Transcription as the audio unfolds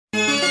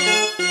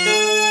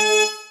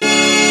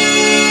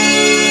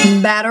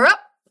Batter up.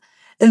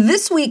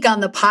 This week on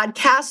the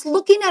podcast,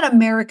 looking at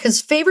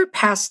America's favorite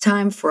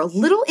pastime for a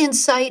little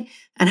insight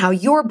on how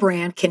your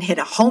brand can hit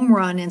a home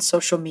run in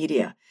social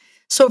media.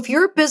 So if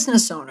you're a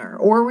business owner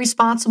or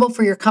responsible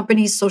for your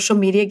company's social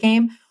media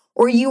game,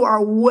 or you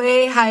are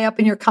way high up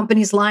in your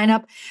company's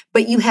lineup,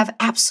 but you have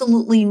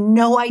absolutely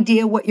no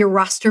idea what your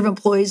roster of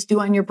employees do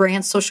on your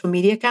brand's social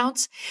media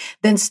accounts,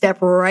 then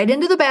step right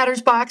into the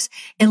batter's box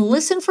and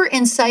listen for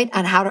insight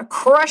on how to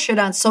crush it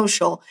on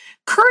social,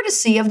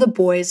 courtesy of the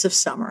Boys of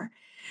Summer.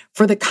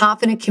 For the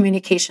Confident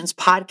Communications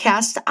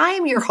Podcast, I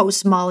am your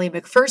host, Molly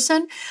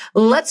McPherson.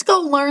 Let's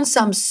go learn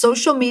some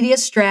social media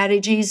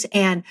strategies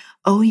and,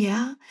 oh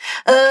yeah,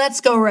 let's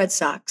go Red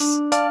Sox.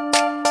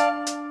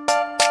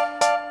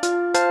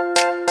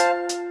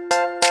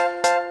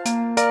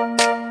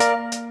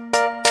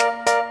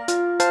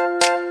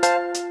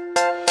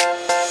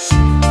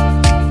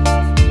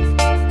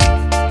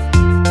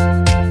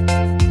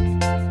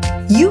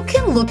 You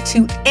can look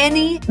to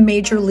any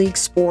major league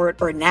sport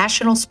or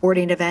national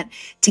sporting event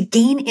to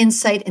gain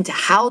insight into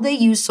how they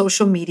use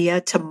social media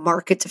to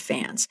market to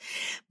fans.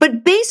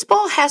 But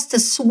baseball has to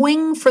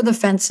swing for the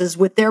fences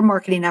with their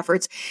marketing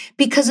efforts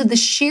because of the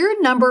sheer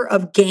number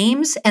of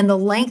games and the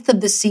length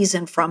of the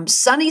season, from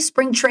sunny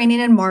spring training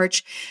in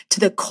March to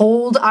the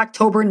cold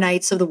October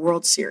nights of the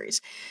World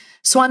Series.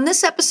 So on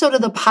this episode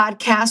of the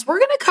podcast, we're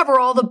going to cover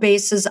all the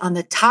bases on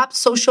the top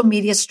social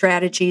media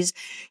strategies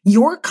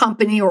your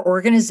company or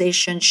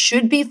organization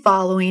should be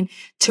following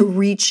to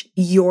reach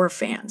your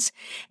fans.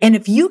 And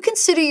if you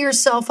consider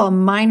yourself a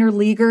minor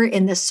leaguer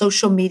in the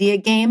social media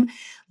game,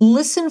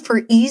 listen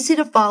for easy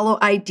to follow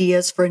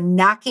ideas for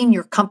knocking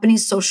your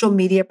company's social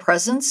media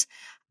presence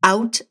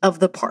out of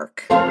the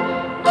park.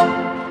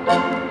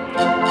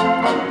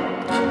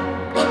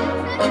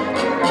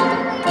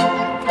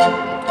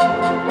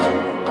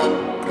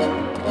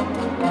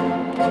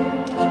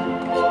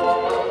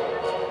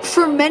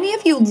 For many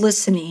of you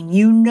listening,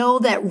 you know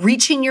that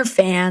reaching your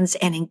fans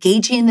and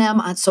engaging them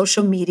on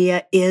social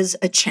media is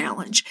a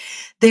challenge.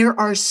 There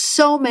are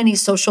so many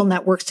social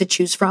networks to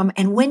choose from,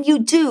 and when you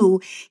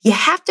do, you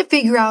have to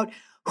figure out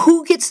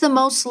who gets the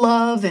most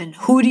love and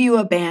who do you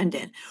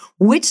abandon.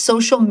 Which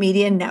social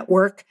media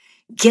network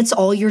gets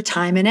all your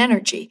time and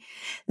energy.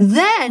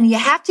 Then you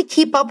have to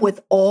keep up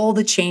with all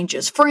the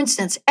changes. For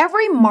instance,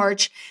 every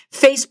March,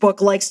 Facebook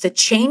likes to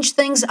change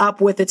things up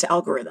with its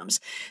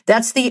algorithms.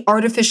 That's the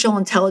artificial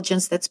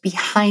intelligence that's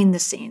behind the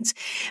scenes,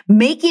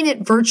 making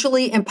it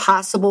virtually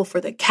impossible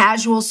for the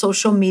casual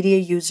social media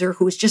user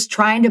who is just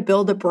trying to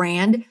build a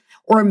brand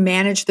or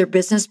manage their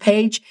business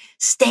page,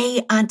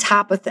 stay on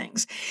top of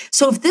things.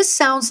 So if this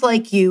sounds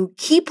like you,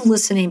 keep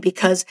listening,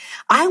 because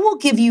I will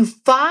give you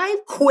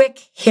 5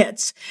 quick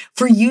hits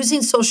for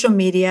using social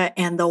media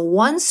and the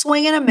one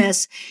swing and a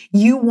miss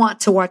you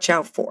want to watch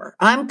out for.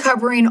 I'm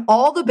covering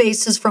all the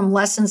bases from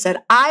lessons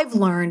that I've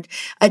learned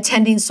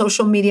attending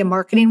Social Media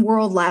Marketing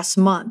World last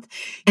month.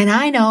 And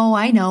I know,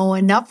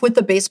 enough with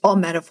the baseball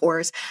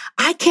metaphors.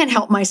 I can't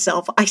help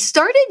myself. I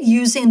started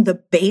using the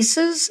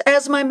bases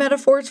as my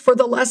metaphors for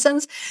the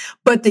lessons,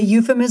 but the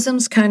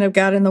euphemisms kind of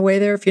got in the way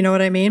there, if you know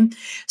what I mean.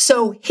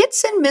 So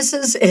hits and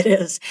misses it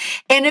is.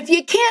 And if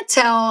you can't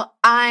tell,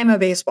 I'm a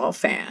baseball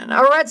fan,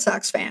 a Red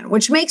Sox fan,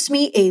 which makes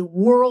me a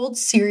World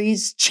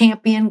Series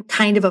champion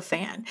kind of a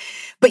fan.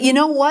 But you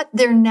know what?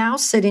 They're now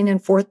sitting in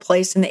 4th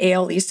place in the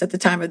AL East at the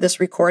time of this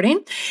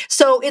recording.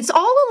 So it's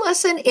all a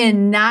lesson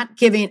in not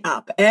giving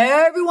up.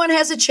 Everyone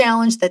has a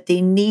challenge that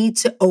they need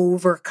to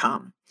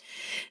overcome.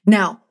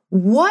 Now,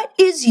 what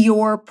is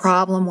your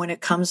problem when it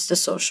comes to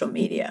social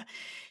media?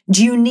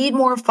 Do you need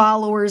more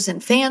followers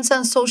and fans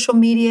on social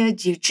media?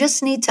 Do you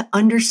just need to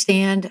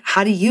understand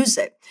how to use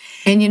it?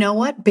 And you know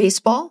what?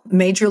 Baseball,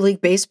 Major League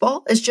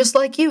Baseball, is just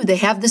like you. They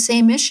have the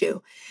same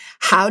issue.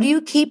 How do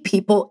you keep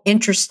people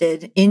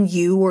interested in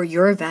you or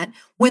your event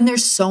when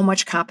there's so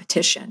much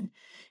competition?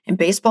 In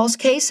baseball's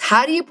case,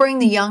 how do you bring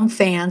the young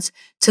fans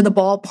to the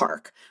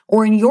ballpark?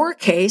 Or in your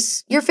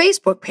case, your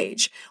Facebook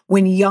page,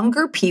 when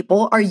younger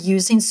people are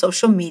using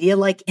social media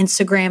like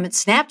Instagram and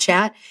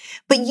Snapchat,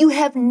 but you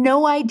have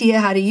no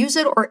idea how to use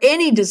it or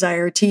any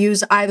desire to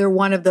use either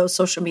one of those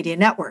social media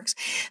networks.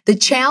 The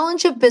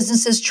challenge of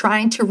businesses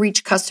trying to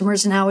reach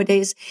customers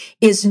nowadays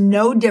is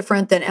no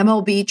different than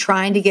MLB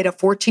trying to get a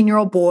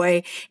 14-year-old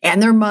boy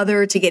and their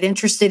mother to get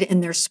interested in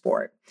their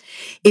sport.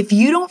 If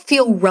you don't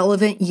feel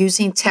relevant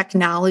using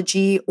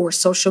technology or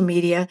social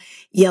media,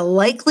 you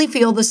likely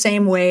feel the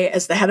same way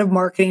as the head of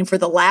marketing for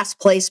the last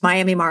place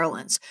Miami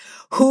Marlins.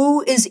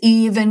 Who is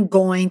even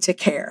going to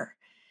care?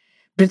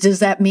 But does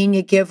that mean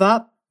you give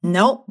up?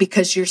 Nope,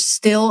 because you're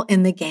still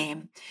in the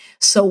game.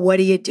 So what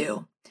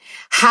do?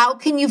 How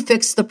can you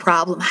fix the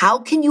problem? How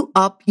can you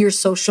up your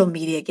social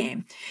media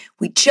game?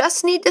 We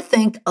just need to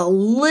think a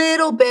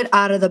little bit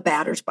out of the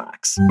batter's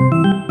box.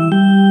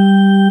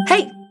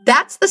 Hey,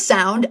 that's the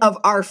sound of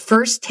our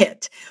first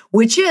hit,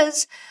 which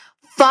is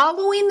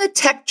following the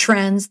tech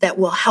trends that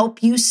will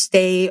help you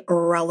stay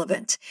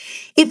relevant.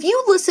 If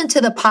you listened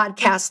to the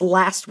podcast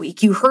last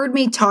week, you heard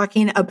me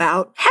talking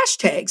about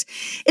hashtags,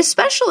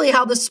 especially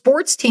how the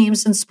sports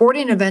teams and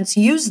sporting events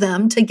use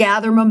them to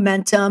gather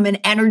momentum and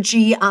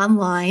energy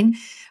online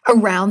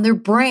around their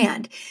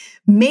brand.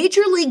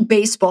 Major League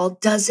Baseball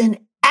does an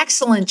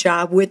excellent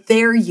job with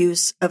their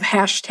use of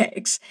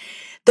hashtags.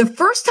 The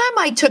first time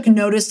I took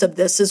notice of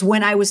this is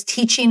when I was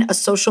teaching a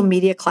social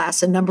media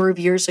class a number of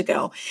years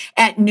ago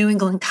at New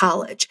England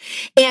College.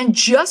 And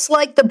just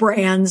like the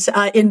brands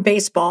in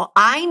baseball,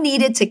 I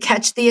needed to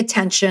catch the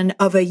attention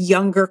of a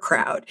younger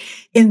crowd.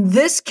 In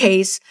this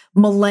case,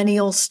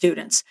 millennial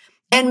students.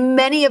 And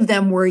many of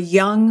them were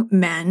young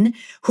men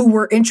who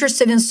were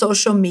interested in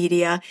social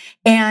media.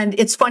 And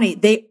it's funny,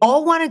 they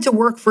all wanted to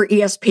work for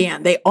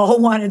ESPN. They all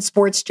wanted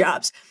sports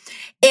jobs.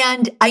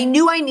 And I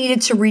knew I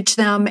needed to reach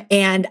them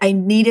and I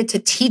needed to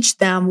teach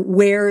them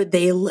where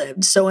they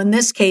lived. So in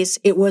this case,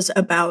 it was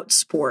about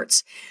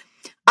sports.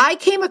 I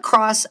came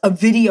across a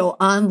video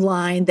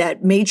online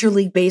that Major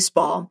League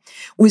Baseball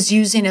was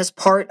using as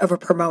part of a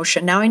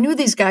promotion. Now, I knew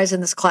these guys in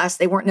this class,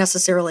 they weren't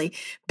necessarily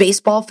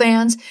baseball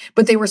fans,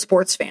 but they were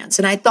sports fans.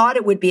 And I thought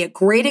it would be a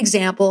great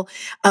example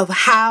of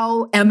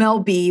how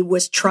MLB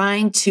was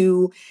trying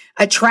to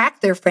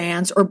attract their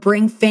fans or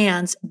bring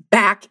fans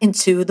back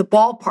into the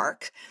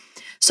ballpark.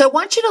 So I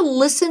want you to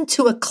listen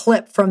to a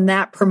clip from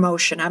that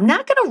promotion. I'm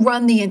not going to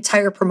run the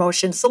entire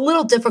promotion. It's a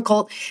little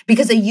difficult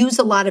because they use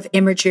a lot of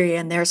imagery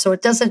in there, so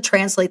it doesn't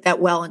translate that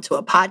well into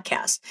a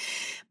podcast.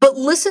 But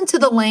listen to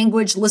the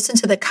language, listen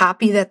to the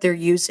copy that they're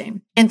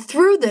using. And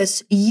through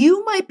this,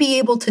 you might be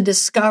able to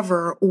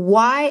discover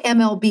why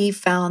MLB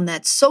found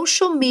that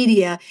social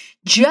media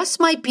just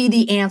might be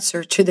the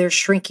answer to their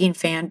shrinking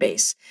fan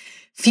base.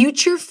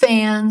 Future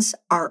fans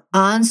are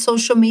on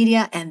social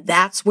media, and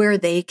that's where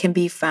they can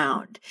be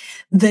found.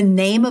 The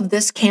name of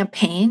this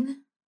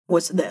campaign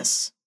was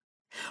this.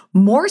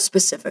 More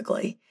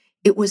specifically,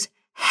 it was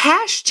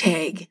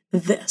hashtag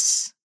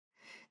this.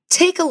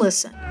 Take a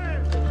listen.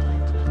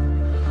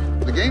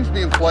 The game's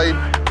being played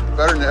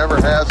better than it ever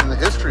has in the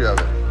history of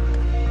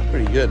it.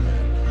 Pretty good,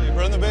 man. Hey,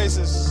 run the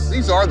bases.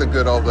 These are the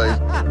good old days.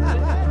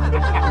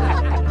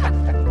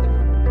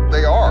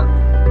 They are.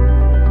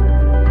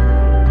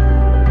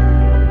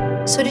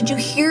 So did you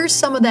hear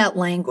some of that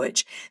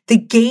language? The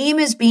game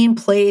is being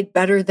played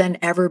better than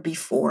ever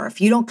before.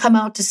 If you don't come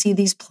out to see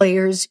these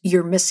players,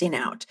 you're missing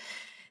out.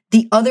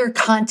 The other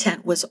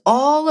content was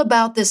all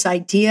about this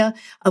idea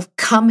of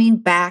coming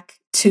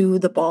back to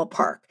the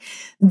ballpark.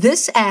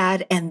 This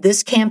ad and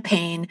this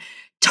campaign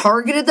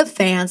targeted the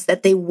fans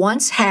that they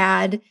once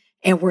had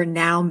and were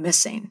now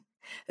missing.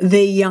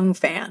 The young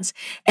fans.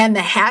 And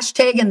the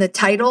hashtag and the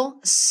title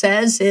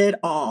says it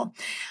all.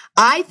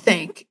 I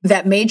think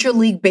that Major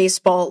League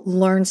Baseball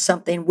learned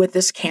something with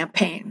this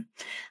campaign.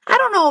 I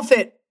don't know if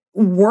it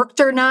worked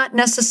or not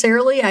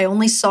necessarily. I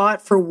only saw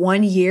it for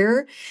 1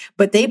 year,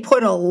 but they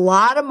put a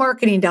lot of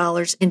marketing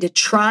dollars into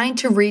trying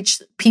to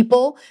reach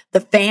people,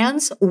 the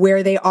fans,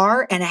 where they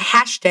are, and a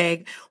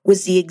hashtag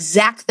was the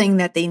exact thing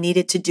that they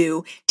needed to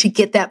do to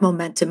get that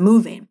momentum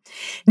moving.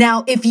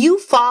 Now, if you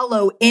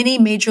follow any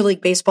Major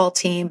League Baseball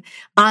team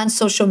on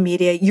social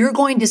media, you're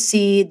going to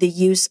see the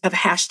use of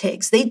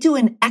hashtags. They do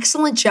an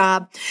excellent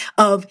job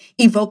of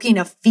evoking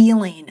a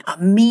feeling, a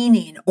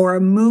meaning, or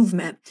a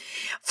movement.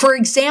 For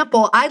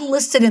example, I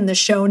listed in the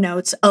show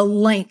notes a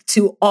link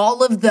to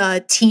all of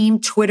the team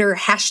Twitter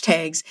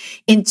hashtags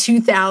in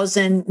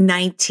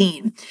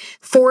 2019.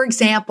 For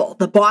example,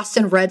 the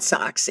Boston Red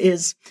Sox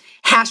is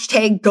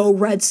hashtag Go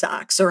Red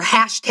Sox or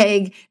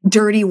hashtag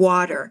Dirty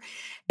Water.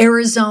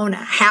 Arizona,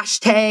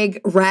 hashtag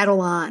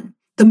Rattle On.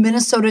 The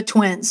Minnesota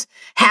Twins,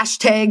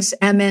 hashtags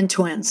MN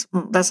Twins.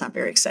 That's not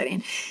very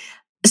exciting.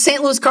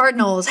 St. Louis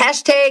Cardinals,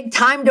 hashtag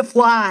Time to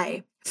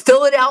Fly.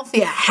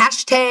 Philadelphia,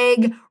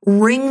 hashtag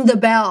Ring the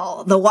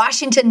Bell. The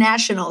Washington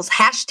Nationals,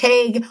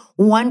 hashtag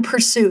One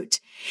Pursuit.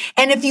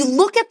 And if you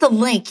look at the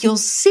link, you'll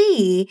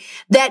see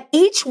that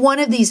each one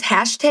of these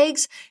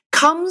hashtags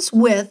comes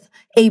with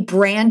a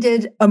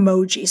branded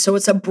emoji. So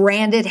it's a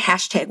branded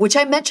hashtag, which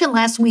I mentioned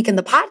last week in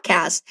the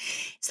podcast,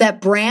 is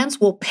that brands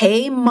will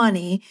pay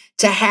money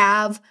to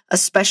have a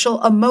special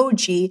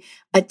emoji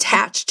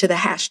attached to the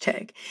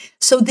hashtag.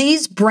 So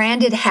these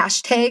branded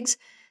hashtags,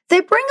 they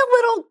bring a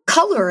little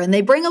color and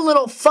they bring a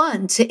little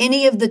fun to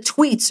any of the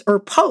tweets or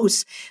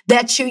posts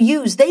that you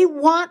use. They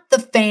want the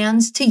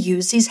fans to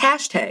use these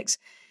hashtags.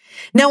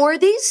 Now, are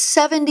these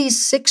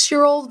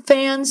 76-year-old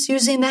fans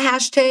using the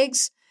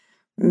hashtags?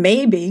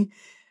 Maybe.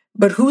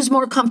 But who's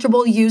more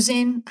comfortable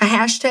using a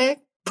hashtag?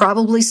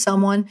 Probably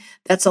someone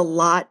that's a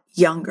lot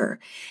younger.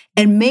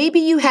 And maybe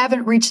you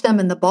haven't reached them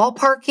in the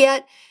ballpark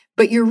yet,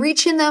 but you're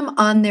reaching them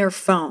on their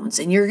phones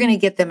and you're going to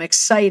get them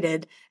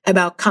excited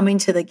about coming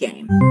to the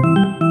game.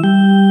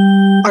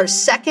 Our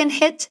second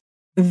hit,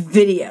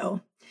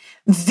 video.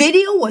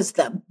 Video was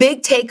the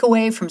big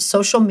takeaway from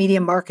social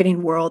media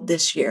marketing world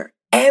this year.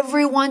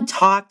 Everyone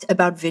talked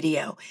about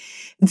video.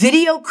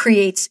 Video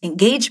creates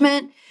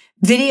engagement.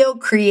 Video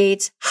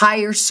creates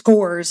higher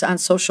scores on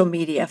social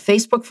media.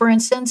 Facebook, for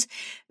instance,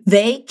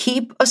 they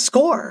keep a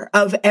score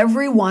of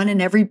everyone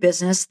in every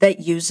business that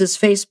uses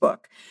Facebook.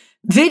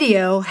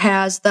 Video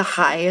has the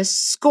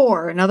highest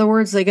score. In other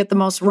words, they get the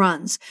most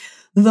runs.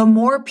 The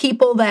more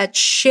people that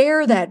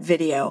share that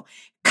video,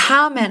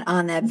 comment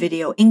on that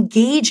video,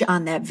 engage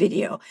on that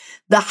video,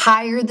 the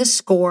higher the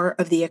score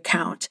of the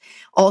account.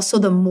 Also,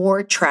 the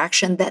more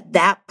traction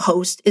that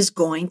post is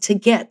going to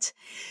get.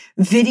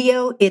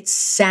 Video, it's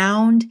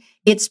sound,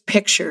 it's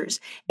pictures.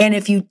 And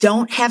if you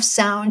don't have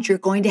sound, you're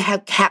going to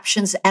have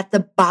captions at the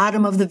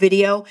bottom of the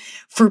video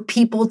for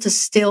people to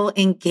still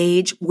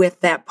engage with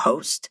that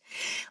post.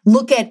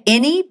 Look at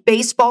any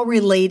baseball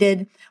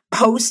related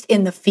post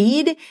in the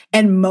feed,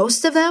 and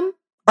most of them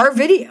are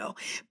video.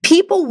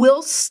 People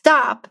will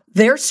stop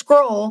their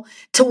scroll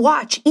to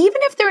watch,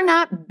 even if they're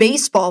not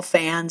baseball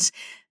fans.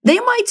 They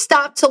might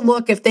stop to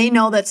look if they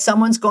know that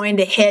someone's going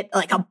to hit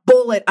like a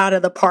bullet out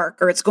of the park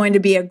or it's going to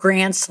be a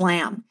grand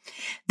slam.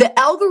 The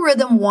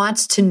algorithm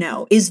wants to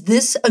know, is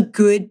this a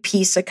good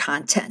piece of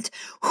content?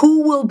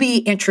 Who will be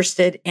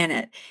interested in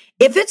it?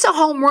 If it's a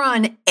home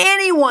run,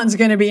 anyone's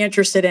going to be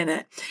interested in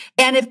it.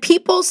 And if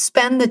people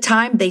spend the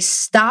time, they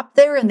stop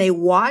there and they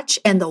watch,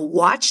 and the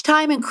watch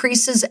time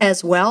increases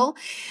as well,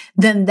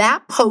 then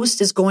that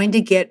post is going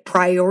to get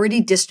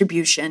priority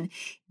distribution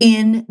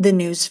in the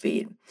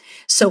newsfeed.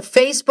 So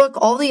Facebook,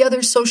 all the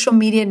other social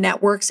media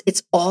networks,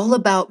 it's all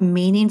about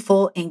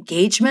meaningful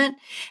engagement.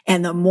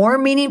 And the more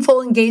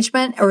meaningful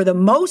engagement, or the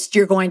most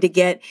you're going to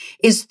get,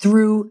 is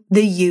through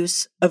the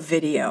use of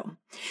video.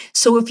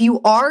 So if you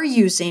are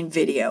using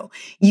video,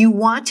 you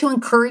want to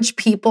encourage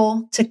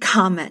people to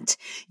comment.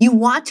 You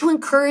want to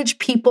encourage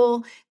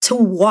people to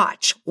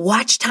watch.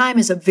 Watch time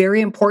is a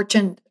very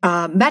important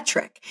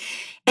metric.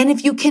 And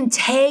if you can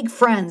tag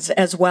friends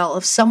as well,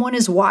 if someone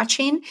is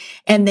watching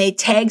and they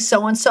tag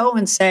so-and-so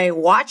and say,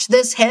 watch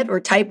this hit, or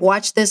type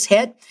watch this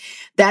hit,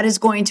 that is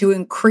going to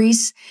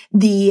increase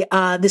the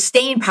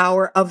staying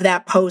power of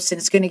that post, and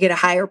it's going to get a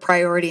higher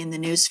priority in the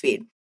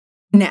newsfeed.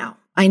 Now,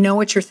 I know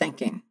what you're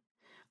thinking.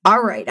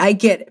 All right, I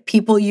get it.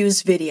 People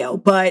use video,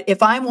 but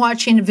if I'm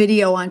watching a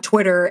video on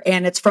Twitter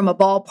and it's from a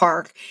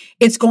ballpark,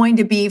 it's going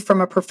to be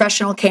from a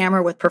professional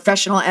camera with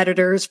professional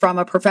editors from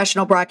a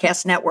professional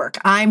broadcast network.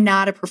 I'm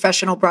not a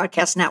professional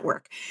broadcast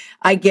network.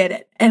 I get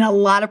it. And a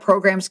lot of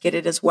programs get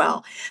it as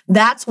well.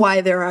 That's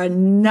why there are a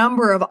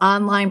number of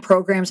online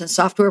programs and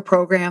software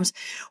programs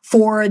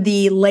for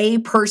the lay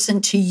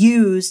person to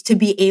use to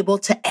be able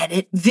to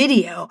edit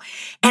video.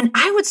 And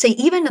I would say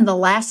even in the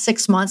last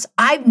 6 months,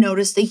 I've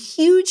noticed a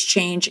huge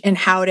change in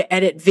how to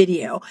edit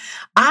video.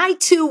 I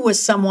too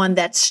was someone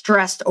that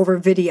stressed over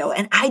video,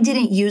 and I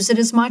didn't use it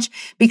as much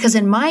because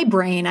in my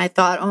brain, I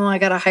thought, oh, I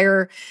got to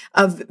hire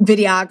a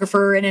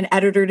videographer and an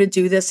editor to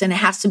do this, and it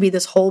has to be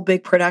this whole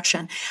big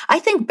production. I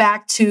think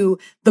back to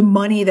the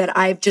money that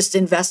I've just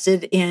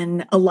invested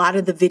in a lot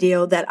of the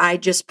video that I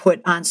just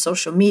put on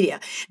social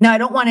media. Now, I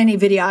don't want any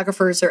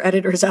videographers or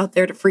editors out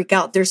there to freak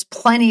out. There's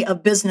plenty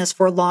of business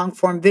for long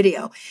form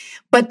video,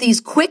 but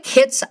these quick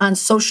hits on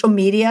social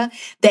media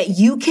that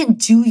you can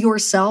do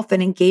yourself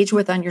and engage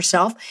with on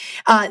yourself,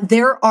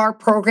 there are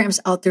programs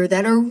out there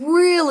that are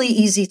really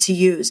easy to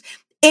use.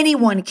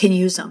 Anyone can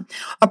use them.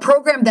 A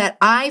program that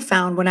I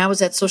found when I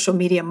was at Social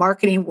Media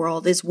Marketing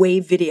World is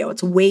Wave Video.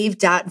 It's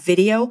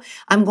wave.video.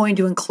 I'm going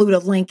to include a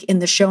link in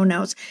the show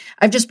notes.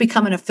 I've just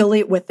become an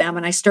affiliate with them,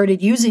 and I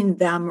started using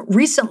them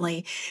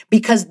recently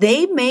because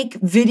they make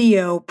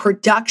video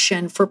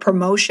production for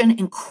promotion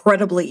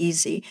incredibly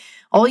easy.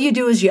 All you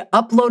do is you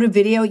upload a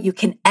video, you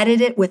can edit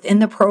it within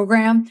the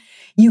program.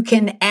 You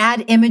can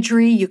add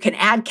imagery, you can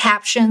add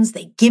captions,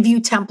 they give you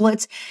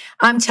templates.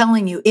 I'm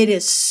telling you, it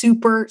is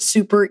super,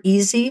 super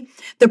easy.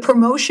 The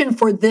promotion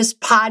for this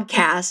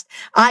podcast,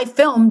 I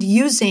filmed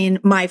using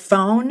my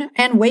phone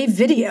and Wave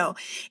Video.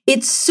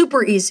 It's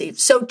super easy.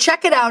 So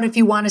check it out if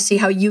you want to see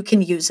how you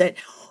can use it.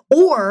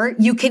 Or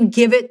you can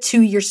give it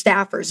to your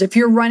staffers. If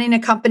you're running a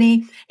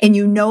company and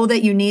you know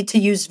that you need to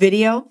use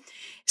video,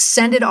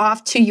 send it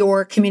off to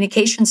your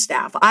communication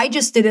staff. I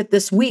just did it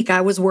this week. I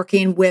was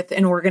working with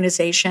an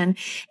organization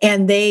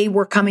and they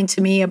were coming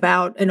to me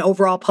about an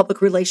overall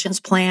public relations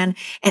plan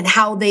and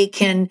how they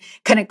can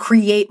kind of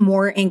create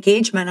more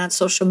engagement on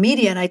social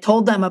media. And I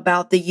told them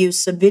about the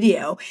use of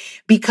video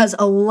because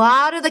a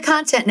lot of the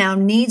content now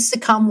needs to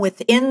come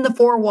within the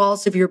four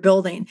walls of your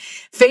building.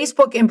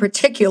 Facebook in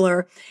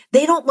particular,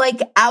 they don't like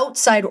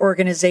outside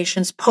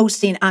organizations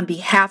posting on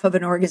behalf of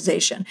an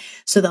organization.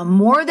 So the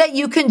more that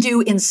you can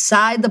do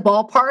inside the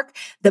ballpark,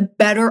 the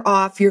better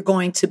off you're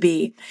going to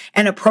be.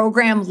 And a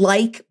program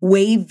like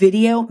Wave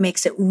Video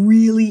makes it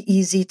really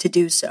easy to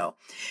do so.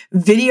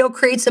 Video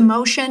creates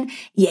emotion.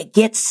 You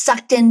get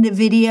sucked into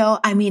video.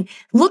 I mean,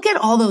 look at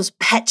all those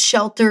pet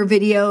shelter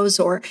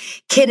videos or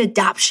kid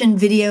adoption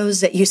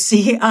videos that you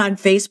see on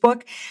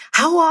Facebook.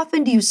 How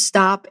often do you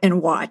stop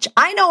and watch?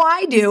 I know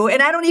I do,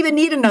 and I don't even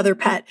need another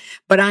pet,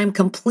 but I'm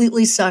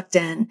completely sucked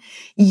in.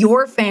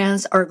 Your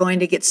fans are going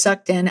to get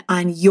sucked in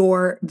on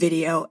your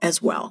video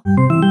as well.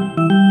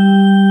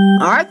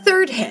 Our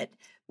third hit,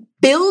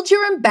 Build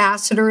your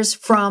ambassadors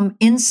from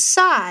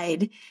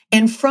inside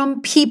and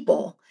from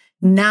people,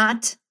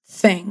 not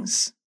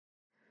things.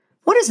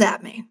 What does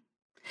that mean?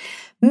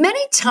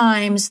 Many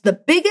times, the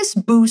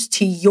biggest boost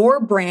to your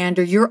brand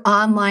or your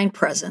online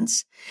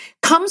presence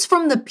comes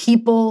from the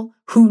people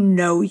who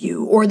know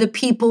you or the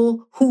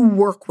people who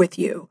work with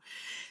you.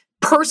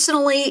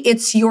 Personally,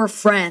 it's your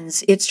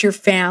friends, it's your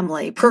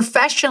family.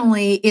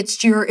 Professionally,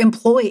 it's your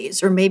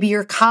employees or maybe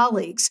your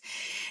colleagues.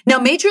 Now,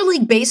 Major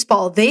League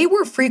Baseball, they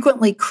were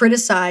frequently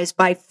criticized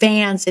by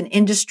fans and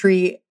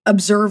industry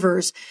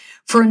observers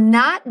for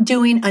not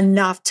doing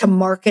enough to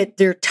market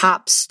their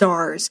top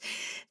stars.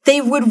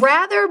 They would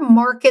rather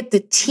market the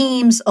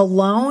teams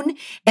alone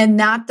and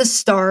not the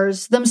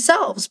stars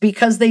themselves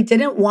because they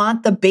didn't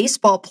want the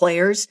baseball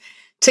players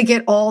to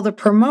get all the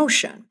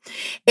promotion.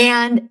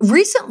 And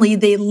recently,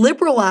 they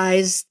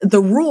liberalized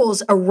the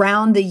rules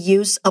around the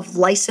use of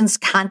licensed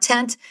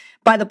content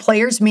by the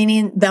players,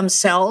 meaning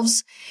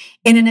themselves,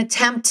 in an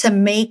attempt to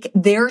make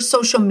their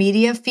social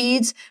media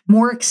feeds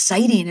more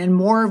exciting and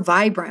more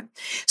vibrant.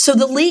 So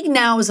the league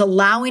now is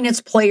allowing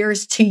its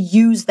players to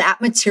use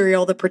that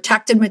material, the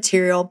protected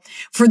material,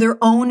 for their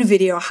own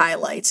video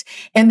highlights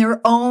and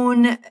their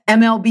own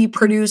MLB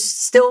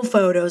produced still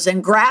photos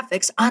and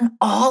graphics on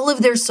all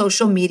of their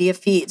social media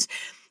feeds.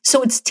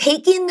 So it's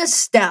taking the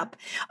step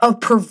of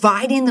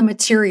providing the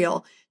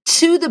material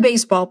to the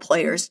baseball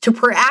players to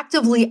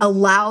proactively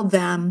allow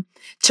them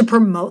to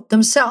promote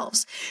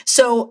themselves.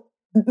 So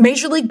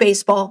Major League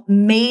Baseball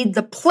made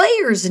the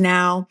players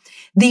now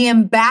the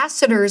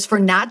ambassadors for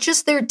not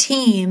just their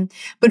team,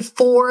 but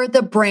for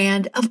the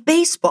brand of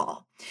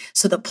baseball.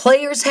 So the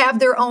players have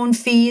their own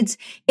feeds.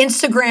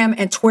 Instagram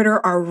and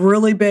Twitter are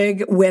really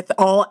big with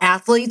all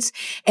athletes.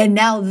 And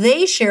now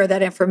they share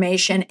that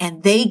information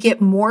and they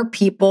get more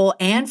people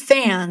and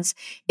fans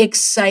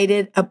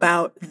excited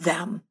about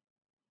them.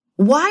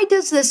 Why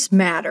does this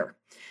matter?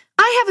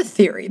 I have a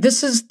theory.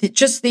 This is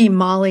just the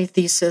Molly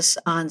thesis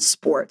on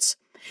sports.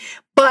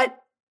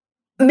 But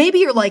maybe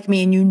you're like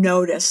me and you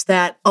notice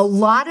that a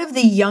lot of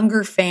the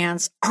younger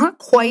fans aren't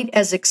quite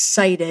as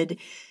excited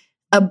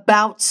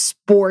about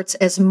sports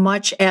as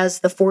much as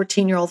the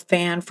 14-year-old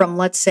fan from,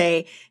 let's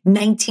say,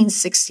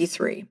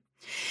 1963.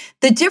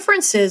 The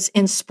differences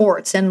in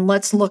sports, and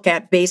let's look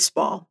at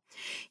baseball.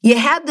 You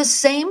had the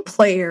same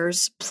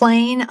players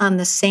playing on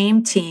the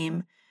same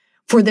team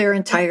for their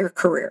entire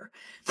career.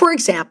 For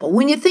example,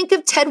 when you think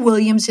of Ted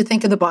Williams, you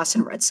think of the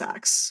Boston Red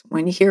Sox.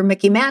 When you hear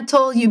Mickey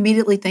Mantle, you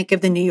immediately think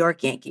of the New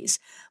York Yankees.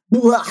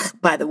 Blah,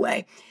 by the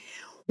way.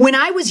 When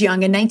I was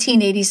young in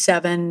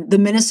 1987, the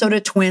Minnesota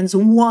Twins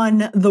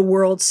won the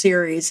World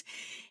Series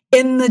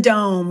in the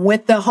Dome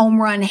with the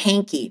home run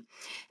Hanky.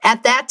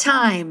 At that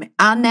time,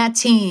 on that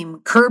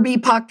team, Kirby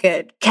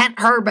Puckett, Kent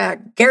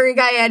Hrbek, Gary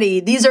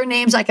Gaetti, these are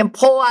names I can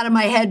pull out of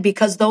my head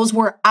because those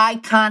were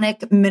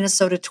iconic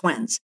Minnesota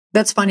Twins.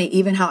 That's funny,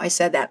 even how I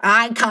said that.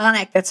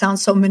 Iconic. That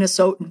sounds so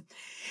Minnesotan.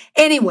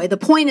 Anyway, the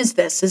point is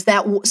this, is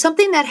that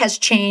something that has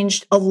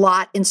changed a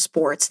lot in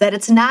sports, that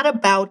it's not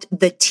about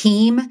the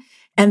team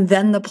and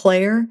then the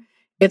player.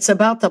 It's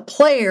about the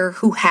player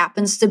who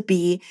happens to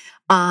be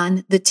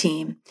on the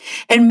team.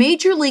 And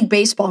Major League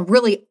Baseball,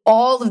 really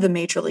all of the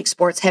major league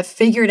sports, have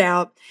figured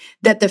out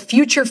that the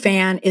future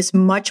fan is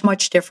much,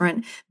 much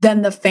different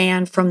than the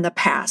fan from the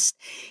past.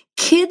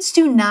 Kids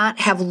do not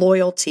have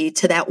loyalty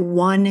to that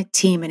one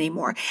team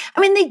anymore. I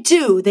mean, they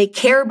do. They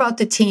care about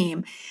the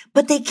team,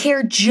 but they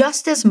care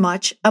just as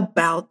much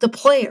about the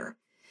player.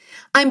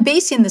 I'm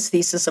basing this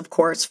thesis, of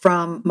course,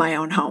 from my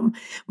own home.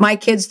 My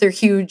kids, they're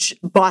huge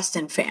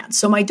Boston fans.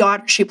 So my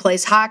daughter, she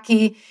plays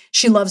hockey.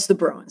 She loves the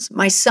Bruins.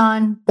 My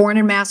son, born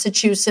in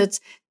Massachusetts,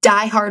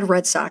 diehard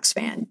Red Sox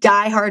fan,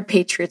 diehard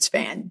Patriots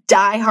fan,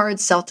 diehard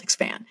Celtics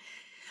fan.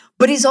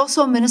 But he's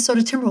also a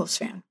Minnesota Timberwolves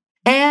fan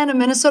and a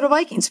Minnesota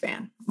Vikings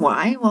fan.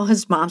 Why? Well,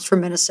 his mom's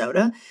from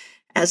Minnesota,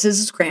 as is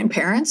his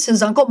grandparents,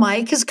 his Uncle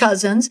Mike, his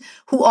cousins,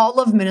 who all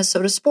love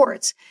Minnesota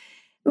sports.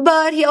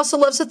 But he also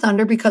loves the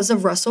Thunder because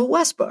of Russell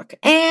Westbrook.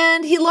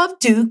 And he loved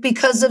Duke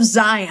because of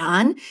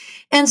Zion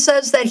and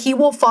says that he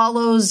will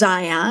follow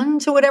Zion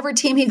to whatever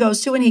team he goes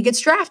to when he gets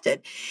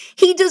drafted.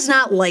 He does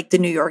not like the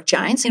New York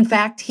Giants. In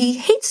fact, he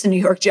hates the New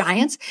York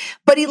Giants,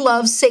 but he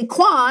loves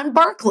Saquon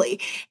Barkley.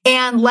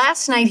 And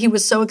last night he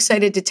was so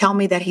excited to tell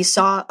me that he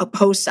saw a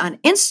post on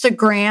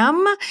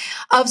Instagram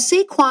of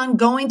Saquon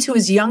going to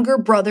his younger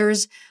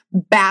brother's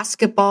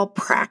basketball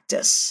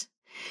practice.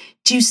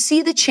 Do you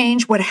see the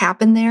change, what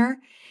happened there?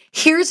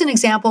 Here's an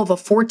example of a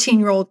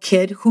 14-year-old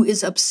kid who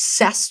is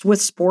obsessed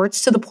with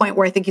sports to the point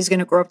where I think he's going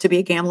to grow up to be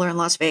a gambler in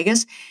Las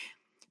Vegas.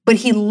 But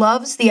he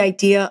loves the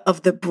idea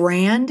of the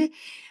brand,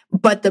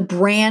 but the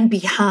brand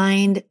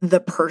behind the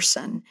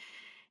person.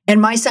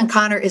 And my son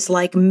Connor is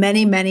like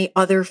many, many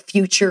other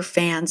future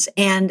fans.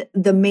 And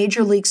the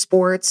major league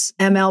sports,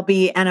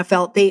 MLB,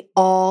 NFL, they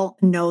all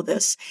know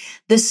this.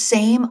 The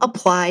same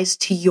applies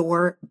to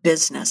your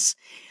business.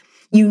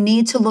 You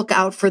need to look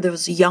out for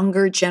those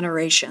younger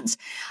generations.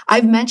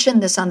 I've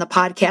mentioned this on the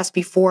podcast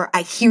before.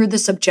 I hear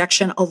this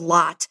objection a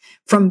lot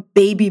from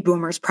baby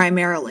boomers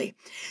primarily.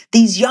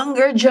 These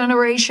younger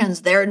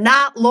generations, they're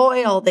not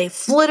loyal. They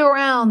flit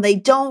around. They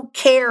don't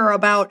care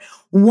about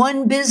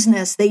one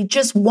business. They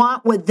just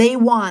want what they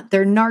want.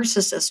 They're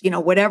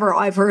narcissists, whatever.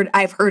 I've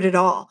heard it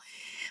all.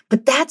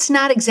 But that's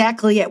not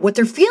exactly it. What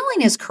they're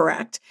feeling is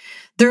correct.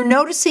 They're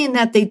noticing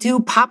that they do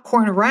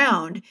popcorn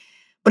around,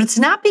 but it's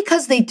not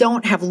because they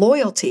don't have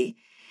loyalty.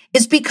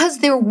 It's because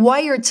they're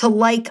wired to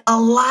like a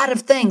lot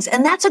of things.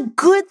 And that's a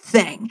good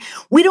thing.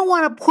 We don't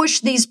want to push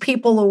these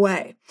people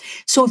away.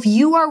 So if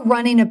you are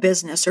running a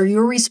business or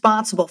you're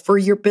responsible for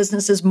your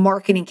business's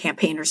marketing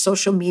campaign or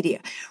social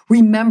media,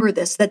 remember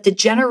this, that the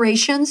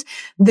generations,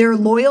 their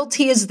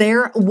loyalty is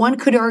there. One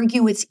could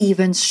argue it's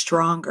even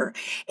stronger.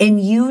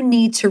 And you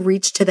need to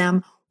reach to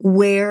them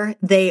where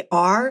they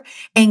are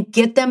and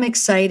get them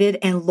excited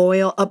and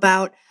loyal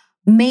about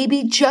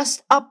maybe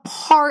just a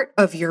part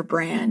of your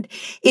brand.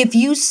 If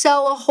you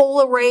sell a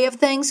whole array of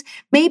things,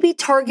 maybe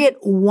target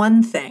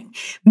one thing.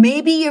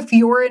 Maybe if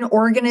you're an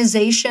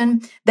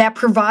organization that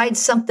provides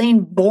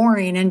something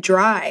boring and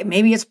dry,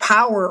 maybe it's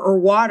power or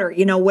water,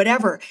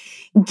 whatever.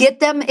 Get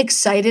them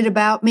excited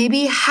about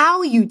maybe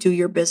how you do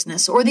your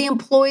business or the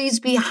employees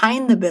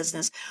behind the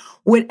business.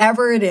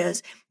 Whatever it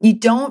is, you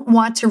don't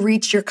want to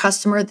reach your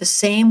customer the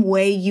same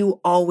way you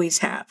always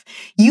have.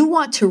 You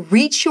want to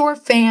reach your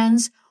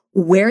fans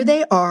where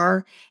they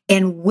are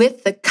and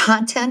with the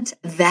content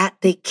that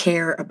they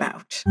care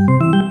about.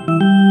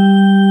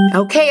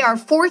 Okay, our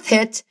fourth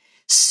hit,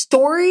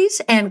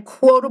 stories and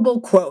quotable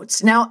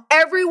quotes. Now,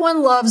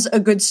 everyone loves a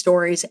good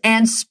stories,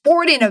 and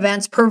sporting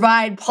events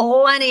provide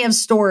plenty of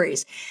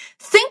stories.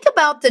 Think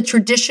about the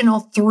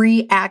traditional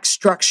 3-act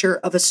structure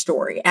of a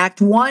story.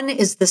 Act 1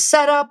 is the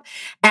setup.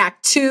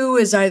 Act 2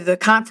 is either the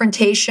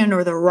confrontation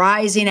or the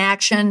rising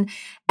action.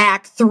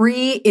 Act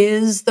 3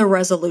 is the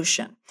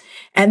resolution.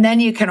 And then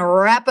you can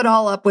wrap it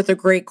all up with a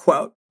great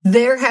quote.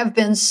 There have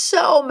been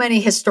so many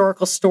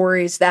historical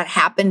stories that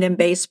happened in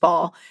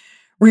baseball.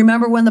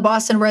 Remember when the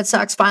Boston Red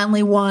Sox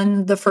finally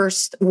won the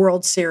first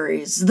World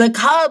Series? The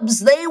Cubs,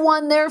 they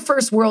won their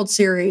first World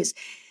Series.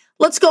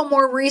 Let's go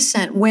more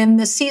recent. When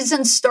the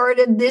season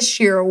started this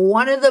year,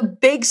 one of the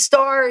big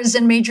stars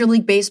in Major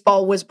League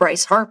Baseball was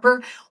Bryce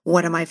Harper,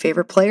 one of my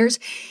favorite players.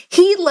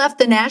 He left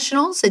the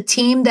Nationals, a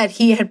team that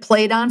he had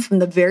played on from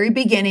the very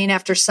beginning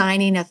after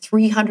signing a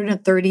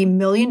 $330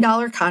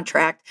 million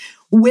contract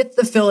with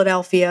the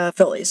Philadelphia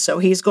Phillies. So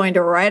he's going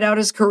to ride out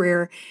his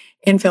career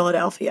in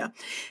Philadelphia.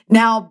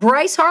 Now,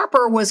 Bryce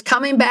Harper was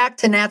coming back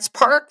to Nats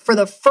Park for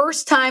the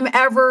first time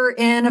ever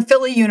in a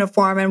Philly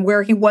uniform and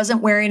where he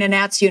wasn't wearing a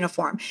Nats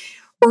uniform.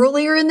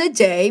 Earlier in the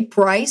day,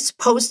 Bryce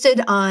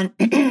posted on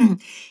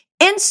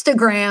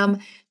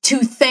Instagram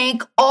to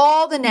thank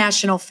all the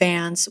National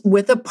fans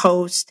with a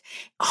post,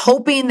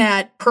 hoping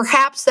that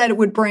perhaps that it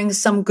would bring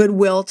some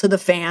goodwill to the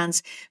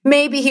fans.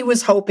 Maybe he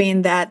was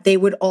hoping that they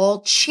would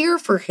all cheer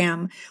for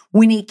him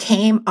when he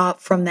came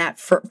up from that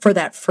for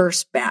that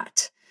first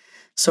bat.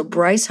 So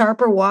Bryce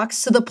Harper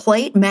walks to the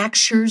plate. Max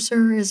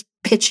Scherzer is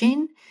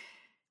pitching.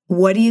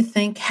 What do you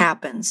think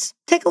happens?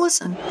 Take a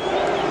listen.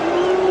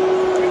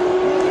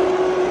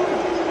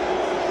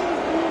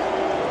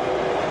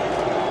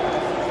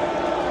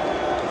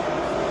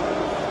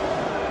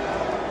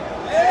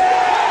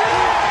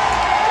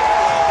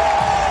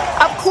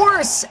 Of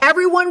course,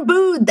 everyone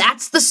booed.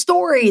 That's the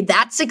story.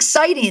 That's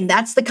exciting.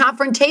 That's the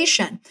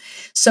confrontation.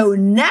 So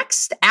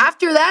next,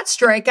 after that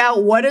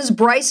strikeout, what does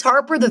Bryce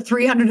Harper, the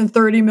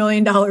 $330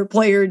 million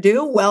player,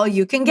 do? Well,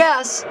 you can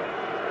guess. In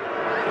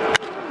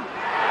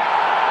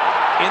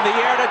the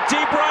air to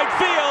deep right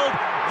field.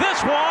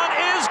 This one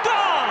is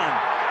gone.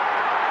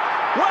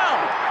 Well.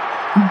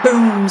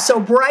 Boom. So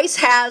Bryce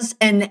has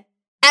an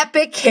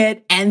epic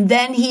hit, and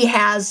then he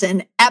has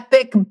an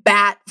epic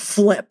bat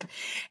flip.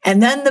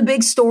 And then the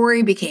big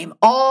story became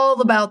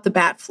all about the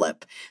bat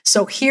flip.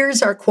 So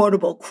here's our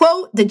quotable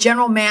quote. The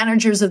general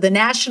managers of the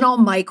National,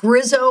 Mike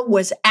Rizzo,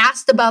 was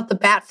asked about the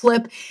bat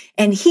flip,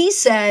 and he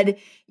said,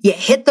 "You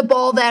hit the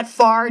ball that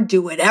far,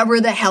 do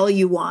whatever the hell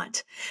you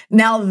want."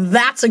 Now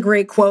that's a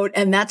great quote,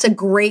 and that's a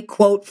great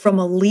quote from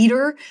a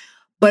leader,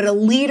 but a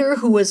leader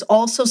who was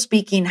also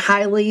speaking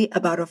highly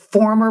about a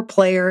former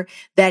player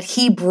that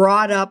he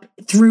brought up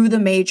through the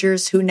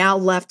majors who now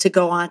left to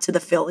go on to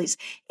the Phillies.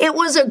 It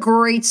was a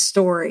great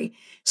story.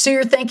 So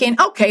you're thinking,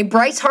 okay,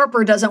 Bryce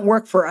Harper doesn't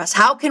work for us.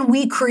 How can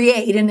we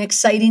create an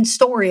exciting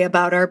story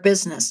about our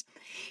business?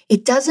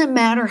 It doesn't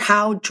matter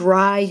how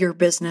dry your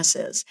business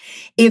is.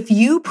 If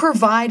you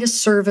provide a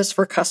service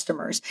for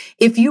customers,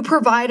 if you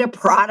provide a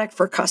product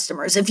for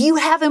customers, if you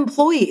have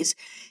employees,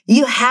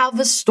 you have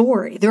a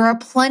story. There are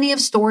plenty of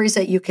stories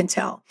that you can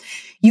tell.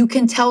 You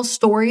can tell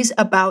stories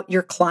about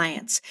your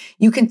clients.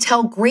 You can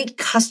tell great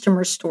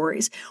customer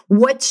stories.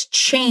 What's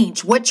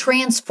changed? What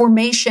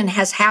transformation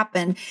has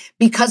happened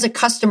because a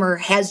customer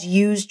has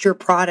used your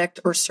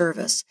product or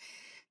service?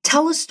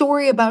 Tell a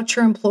story about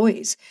your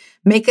employees.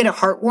 Make it a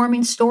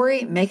heartwarming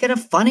story. Make it a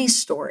funny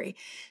story.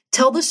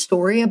 tell the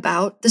story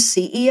about the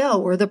CEO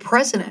or the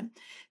president.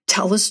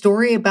 Tell the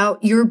story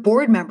about your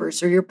board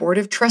members or your board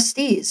of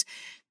trustees.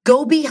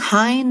 Go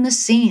behind the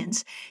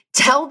scenes.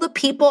 Tell the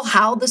people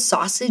how the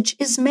sausage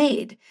is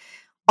made.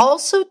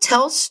 Also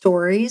tell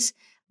stories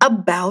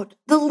about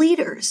the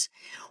leaders.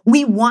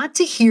 We want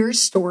to hear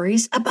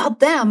stories about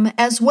them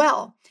as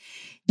well.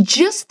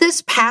 Just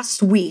this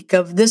past week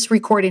of this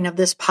recording of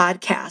this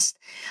podcast,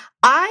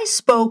 I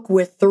spoke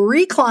with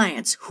 3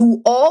 clients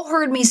who all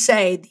heard me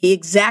say the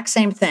exact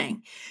same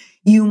thing.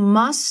 You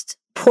must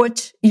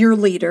put your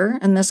leader,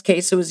 in this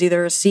case, it was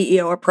either a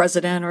CEO, a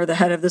president, or the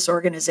head of this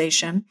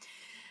organization,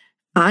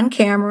 on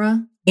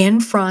camera, in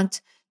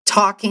front,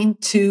 talking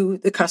to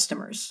the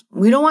customers.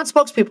 We don't want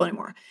spokespeople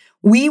anymore.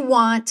 We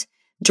want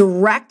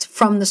direct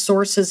from the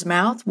source's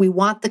mouth. We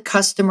want the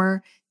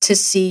customer to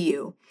see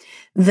you.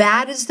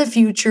 That is the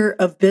future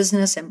of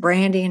business and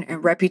branding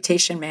and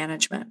reputation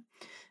management.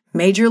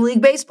 Major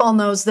League Baseball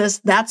knows this.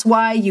 That's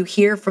why you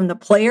hear from the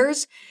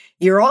players.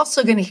 You're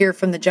also going to hear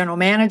from the general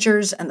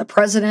managers and the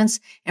presidents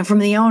and from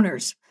the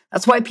owners.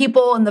 That's why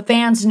people and the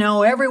fans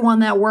know everyone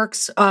that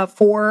works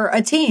for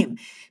a team,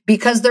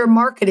 because they're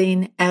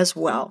marketing as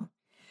well.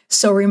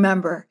 So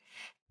remember,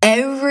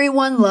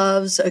 everyone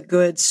loves a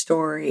good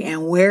story.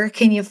 And where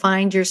can you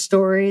find your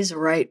stories?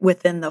 Right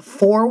within the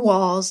 4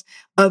 walls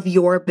of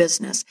your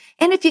business.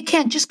 And if you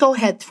can't, just go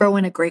ahead, throw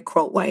in a great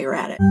quote while you're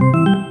at it.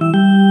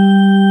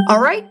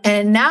 All right.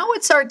 And now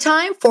it's our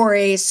time for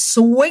a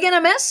swig and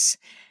a miss.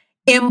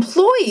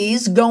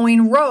 Employees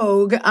going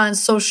rogue on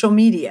social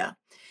media.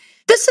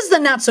 This is the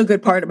not so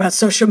good part about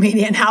social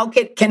media and how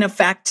it can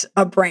affect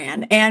a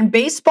brand. And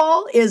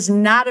baseball is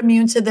not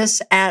immune to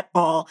this at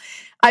all.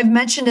 I've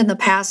mentioned in the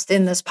past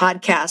in this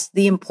podcast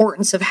the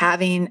importance of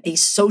having a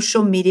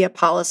social media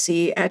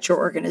policy at your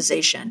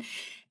organization.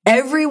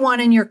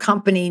 Everyone in your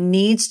company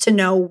needs to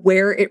know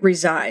where it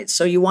resides.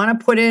 So you want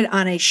to put it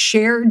on a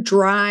shared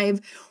drive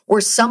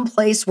or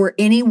someplace where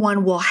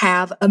anyone will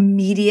have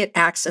immediate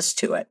access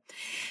to it.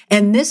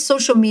 And this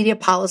social media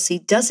policy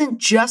doesn't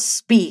just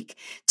speak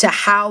to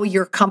how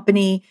your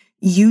company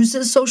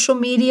uses social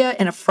media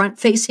in a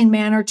front-facing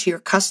manner to your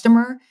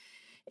customer.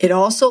 It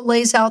also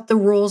lays out the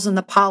rules and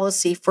the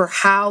policy for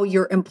how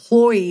your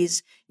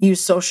employees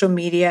use social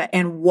media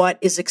and what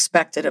is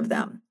expected of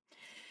them.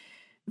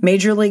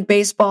 Major League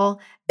Baseball,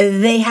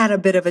 they had a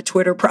bit of a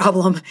Twitter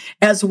problem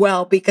as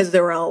well, because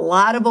there were a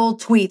lot of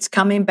old tweets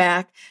coming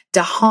back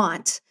to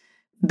haunt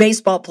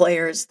baseball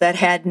players that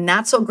had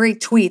not so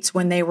great tweets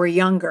when they were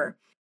younger.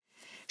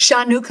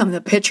 Sean Newcomb, the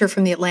pitcher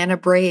from the Atlanta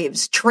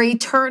Braves, Trey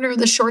Turner,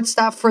 the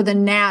shortstop for the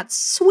Nats,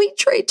 sweet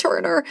Trey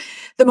Turner,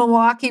 the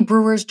Milwaukee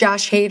Brewers,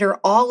 Josh Hader,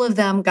 all of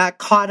them got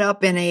caught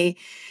up in a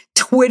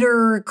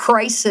Twitter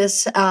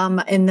crisis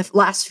in the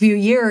last few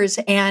years,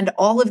 and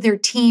all of their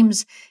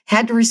teams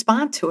had to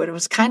respond to it. It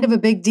was kind of a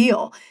big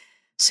deal.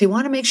 So you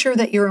want to make sure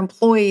that your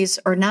employees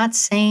are not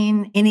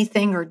saying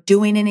anything or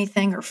doing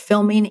anything or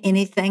filming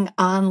anything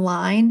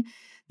online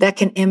that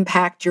can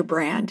impact your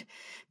brand,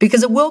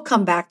 because it will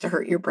come back to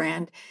hurt your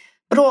brand,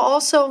 but it will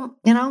also,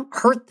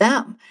 hurt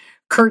them.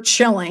 Curt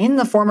Schilling,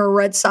 the former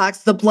Red Sox,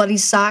 the Bloody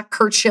Sock,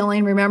 Curt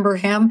Schilling, remember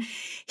him?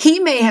 He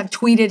may have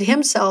tweeted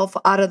himself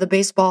out of the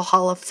Baseball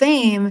Hall of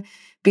Fame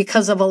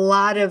because of a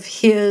lot of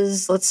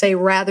his, let's say,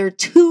 rather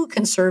too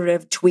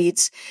conservative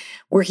tweets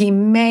where he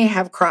may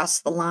have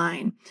crossed the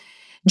line.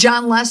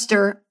 John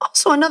Lester,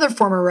 also another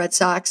former Red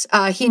Sox,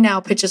 he now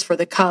pitches for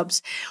the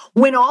Cubs.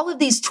 When all of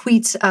these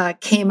tweets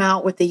came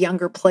out with the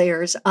younger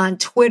players on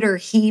Twitter,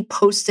 he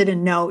posted a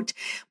note.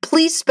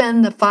 Please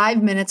spend the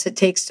 5 minutes it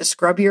takes to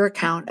scrub your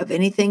account of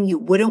anything you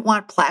wouldn't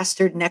want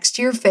plastered next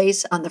to your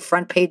face on the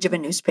front page of a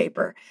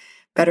newspaper.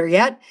 Better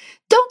yet,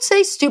 don't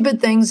say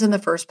stupid things in the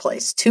first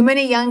place. Too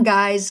many young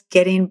guys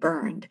getting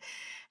burned.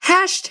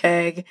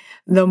 Hashtag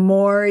the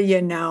more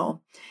you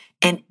know.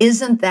 And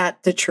isn't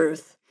that the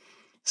truth?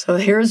 So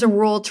here's a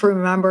rule to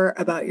remember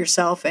about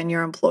yourself and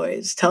your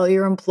employees. Tell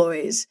your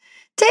employees,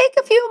 take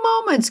a few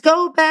moments,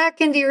 go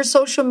back into your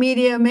social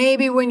media,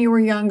 maybe when you were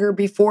younger,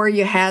 before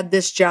you had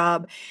this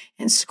job,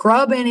 and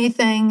scrub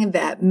anything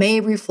that may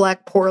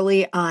reflect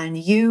poorly on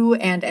you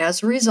and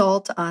as a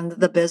result on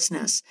the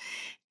business.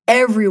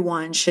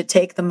 Everyone should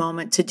take the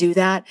moment to do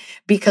that,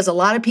 because a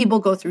lot of people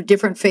go through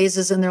different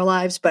phases in their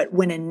lives. But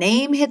when a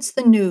name hits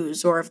the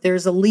news, or if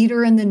there's a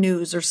leader in the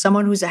news or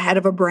someone who's ahead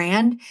of a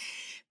brand,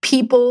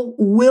 people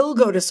will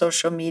go to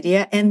social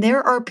media, and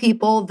there are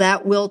people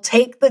that will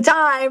take the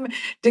time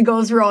to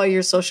go through all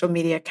your social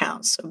media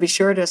accounts. So be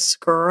sure to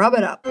scrub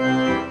it up.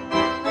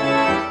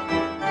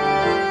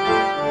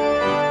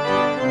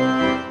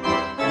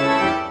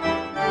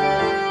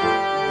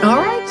 All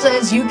right, so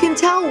as you can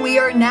tell, we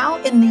are now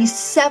in the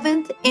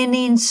 7th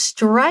inning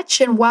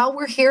stretch. And while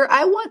we're here,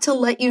 I want to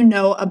let you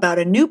know about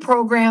a new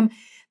program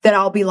that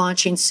I'll be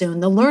launching soon.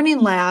 The Learning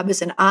Lab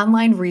is an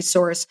online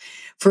resource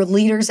for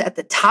leaders at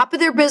the top of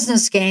their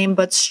business game,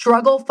 but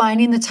struggle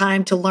finding the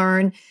time to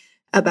learn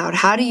about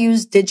how to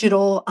use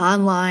digital,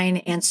 online,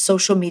 and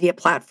social media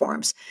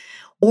platforms,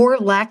 or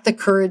lack the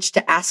courage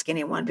to ask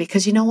anyone,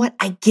 because you know what?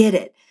 I get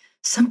it.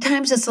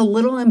 sometimes it's a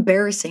little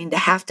embarrassing to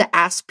have to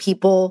ask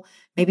people,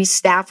 maybe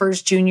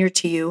staffers junior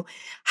to you,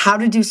 how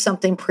to do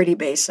something pretty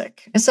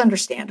basic. It's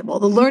understandable.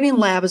 The Learning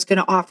Lab is going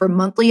to offer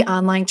monthly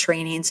online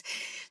trainings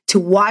to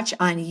watch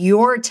on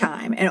your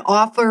time and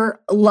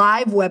offer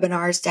live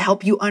webinars to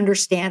help you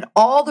understand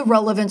all the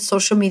relevant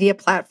social media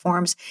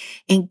platforms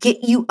and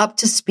get you up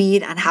to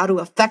speed on how to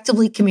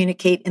effectively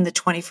communicate in the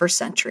 21st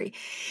century.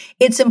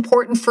 It's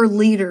important for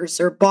leaders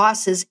or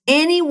bosses,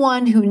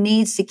 anyone who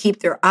needs to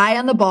keep their eye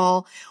on the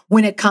ball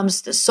when it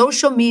comes to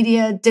social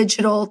media,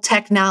 digital,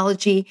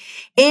 technology,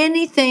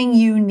 anything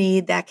you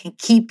need that can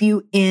keep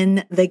you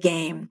in the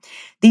game.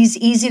 These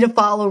easy to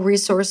follow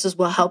resources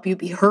will help you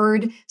be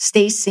heard,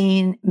 stay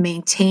seen,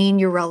 maintain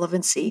your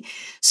relevancy.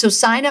 So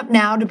sign up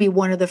now to be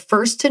one of the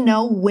first to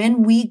know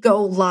when we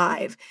go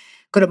live.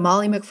 Go to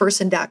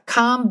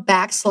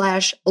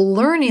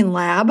mollymcpherson.com/learning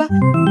lab.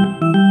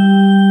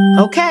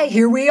 Okay,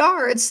 here we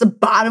are. It's the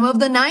bottom of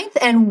the ninth,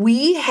 and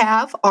we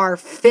have our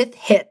fifth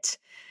hit,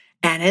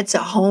 and it's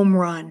a home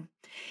run.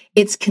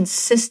 It's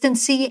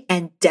consistency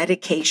and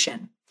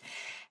dedication.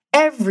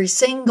 Every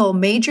single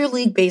Major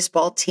League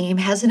Baseball team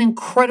has an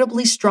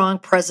incredibly strong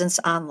presence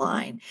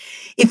online.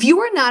 If you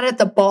are not at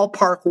the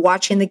ballpark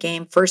watching the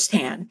game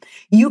firsthand,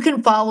 you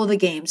can follow the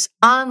games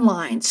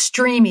online,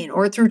 streaming,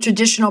 or through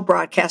traditional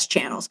broadcast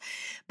channels.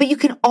 But you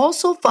can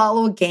also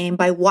follow a game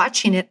by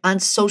watching it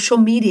on social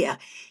media,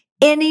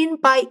 inning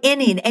by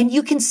inning, and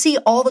you can see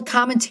all the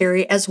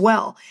commentary as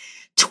well.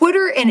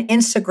 Twitter and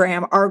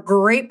Instagram are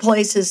great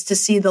places to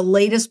see the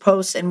latest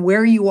posts and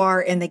where you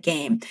are in the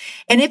game.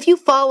 And if you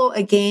follow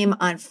a game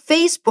on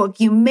Facebook,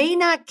 you may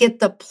not get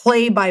the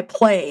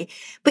play-by-play,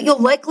 but you'll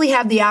likely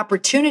have the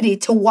opportunity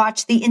to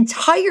watch the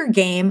entire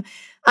game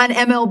on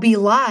MLB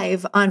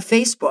Live on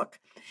Facebook.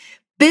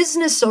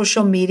 Business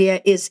social media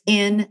is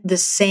in the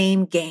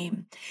same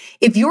game.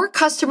 If your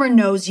customer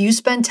knows you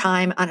spend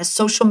time on a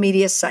social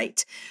media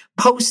site,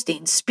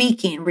 posting,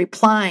 speaking,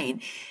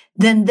 replying,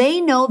 then they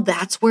know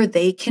that's where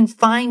they can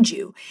find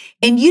you.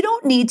 And you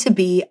don't need to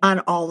be on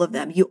all of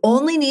them. You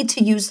only need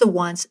to use the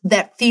ones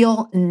that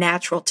feel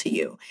natural to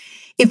you.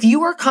 If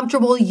you are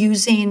comfortable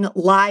using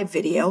live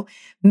video,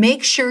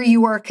 make sure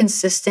you are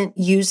consistent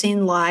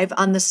using live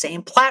on the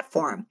same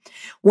platform.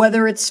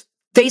 Whether it's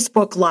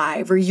Facebook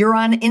Live or you're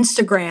on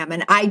Instagram,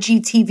 an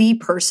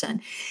IGTV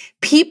person,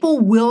 people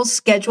will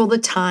schedule the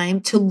time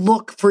to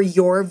look for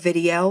your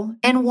video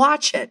and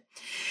watch it.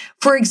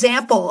 For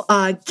example,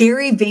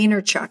 Gary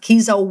Vaynerchuk,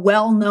 he's a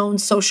well-known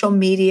social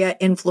media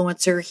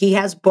influencer. He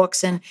has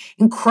books and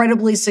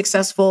incredibly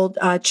successful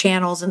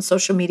channels and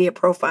social media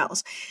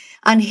profiles.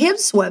 On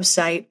his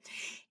website,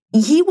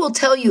 he will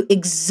tell you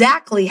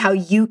exactly how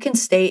you can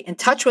stay in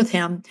touch with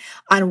him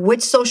on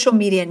which social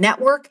media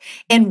network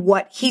and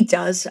what he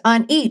does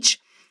on each.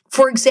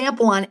 For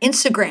example, on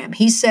Instagram,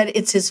 he said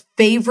it's his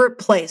favorite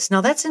place. Now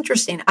that's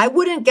interesting. I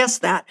wouldn't guess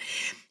that.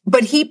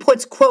 But he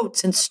puts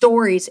quotes and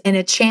stories and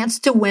a chance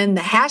to win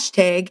the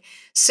hashtag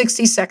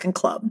 60-second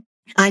club.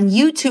 On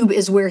YouTube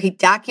is where he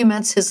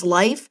documents his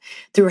life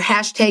through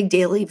hashtag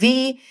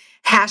DailyV,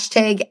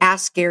 hashtag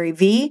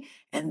AskGaryV,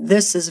 and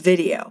this is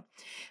video.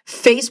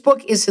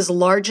 Facebook is his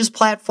largest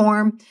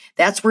platform.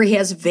 That's where he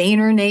has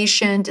Vayner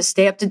Nation to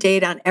stay up to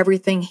date on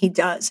everything he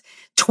does.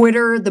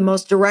 Twitter, the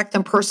most direct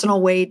and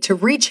personal way to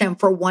reach him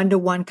for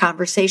one-to-one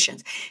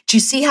conversations. Do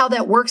you see how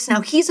that works?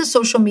 Now, he's a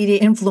social media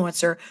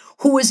influencer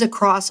who is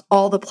across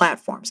all the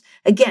platforms.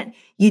 Again,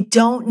 you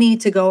don't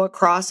need to go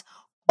across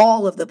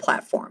all of the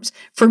platforms.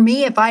 For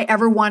me, if I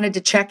ever wanted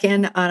to check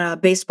in on a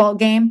baseball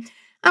game,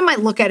 I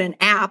might look at an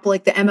app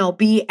like the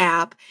MLB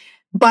app.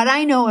 But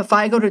I know if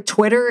I go to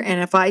Twitter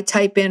and if I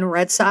type in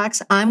Red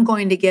Sox, I'm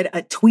going to get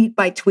a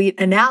tweet-by-tweet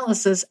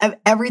analysis of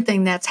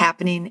everything that's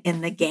happening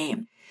in the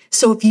game.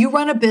 So if you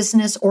run a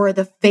business or are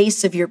the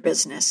face of your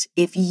business,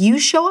 if you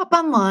show up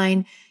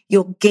online,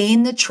 you'll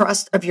gain the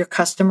trust of your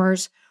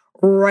customers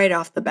right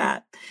off the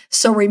bat.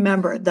 So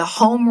remember, the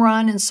home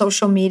run in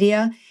social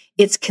media,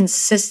 it's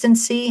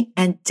consistency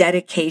and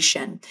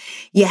dedication.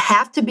 You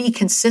have to be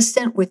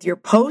consistent with your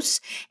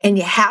posts and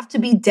you have to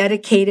be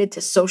dedicated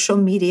to social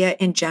media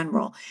in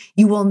general.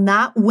 You will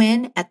not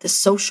win at the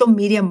social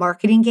media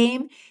marketing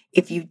game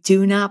if you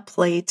do not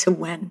play to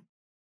win.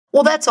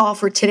 Well, that's all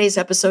for today's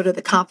episode of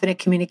the Confident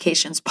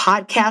Communications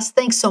Podcast.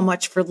 Thanks so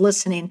much for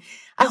listening.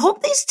 I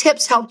hope these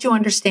tips helped you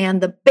understand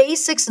the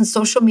basics in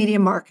social media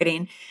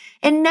marketing.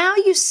 And now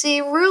you see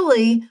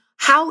really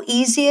how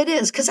easy it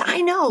is, because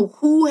I know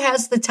who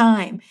has the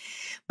time.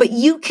 But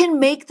you can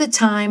make the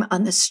time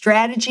on the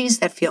strategies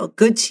that feel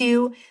good to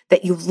you,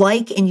 that you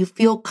like and you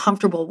feel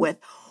comfortable with,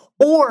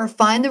 or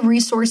find the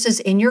resources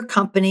in your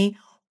company,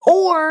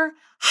 or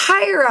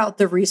hire out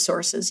the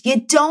resources.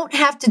 You don't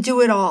have to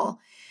do it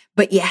all,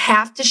 but you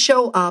have to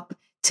show up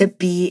to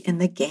be in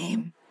the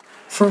game.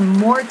 For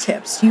more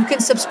tips, you can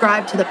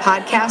subscribe to the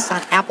podcast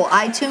on Apple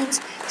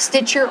iTunes,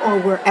 Stitcher, or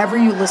wherever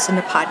you listen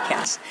to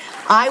podcasts.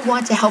 I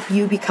want to help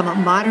you become a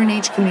modern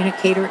age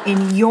communicator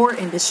in your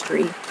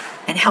industry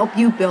and help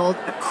you build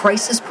a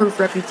crisis-proof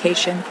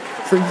reputation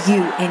for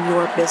you and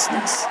your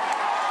business.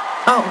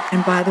 Oh,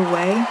 and by the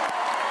way,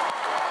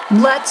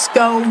 Let's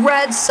go,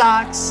 Red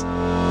Sox.